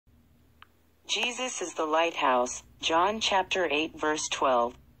Jesus is the lighthouse, John chapter 8 verse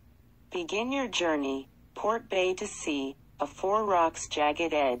 12. Begin your journey, port bay to sea, afore rock's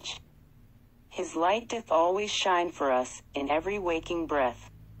jagged edge. His light doth always shine for us, in every waking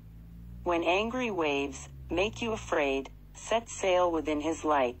breath. When angry waves make you afraid, set sail within his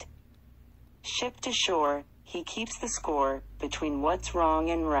light. Ship to shore, he keeps the score, between what's wrong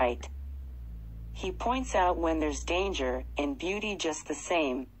and right. He points out when there's danger, and beauty just the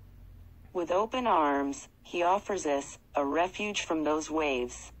same. With open arms, he offers us a refuge from those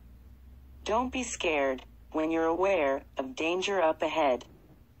waves. Don't be scared when you're aware of danger up ahead.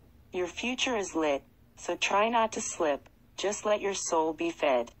 Your future is lit, so try not to slip, just let your soul be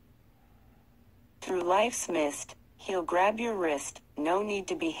fed. Through life's mist, he'll grab your wrist, no need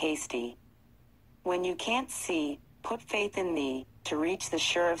to be hasty. When you can't see, put faith in thee, to reach the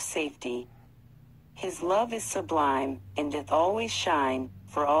shore of safety. His love is sublime, and doth always shine,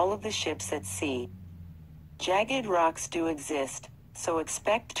 for all of the ships at sea. Jagged rocks do exist, so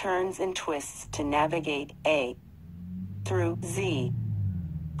expect turns and twists to navigate A through Z.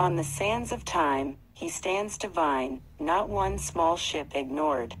 On the sands of time, he stands divine, not one small ship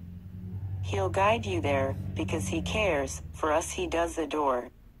ignored. He'll guide you there, because he cares, for us he does adore.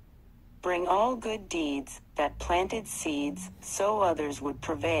 Bring all good deeds, that planted seeds, so others would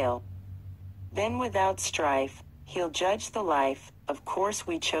prevail. Then without strife, he'll judge the life, of course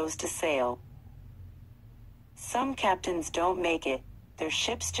we chose to sail. Some captains don't make it, their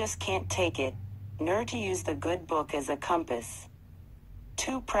ships just can't take it, nor to use the good book as a compass.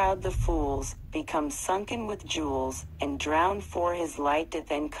 Too proud the fools, become sunken with jewels, and drown for his light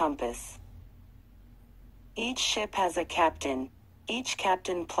doth encompass. Each ship has a captain, each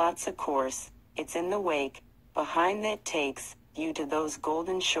captain plots a course, it's in the wake, behind that takes you to those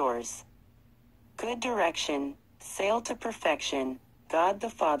golden shores. Good direction, sail to perfection, God the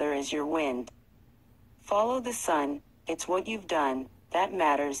Father is your wind. Follow the sun, it's what you've done, that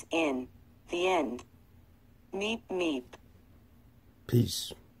matters in the end. Meep meep.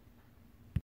 Peace.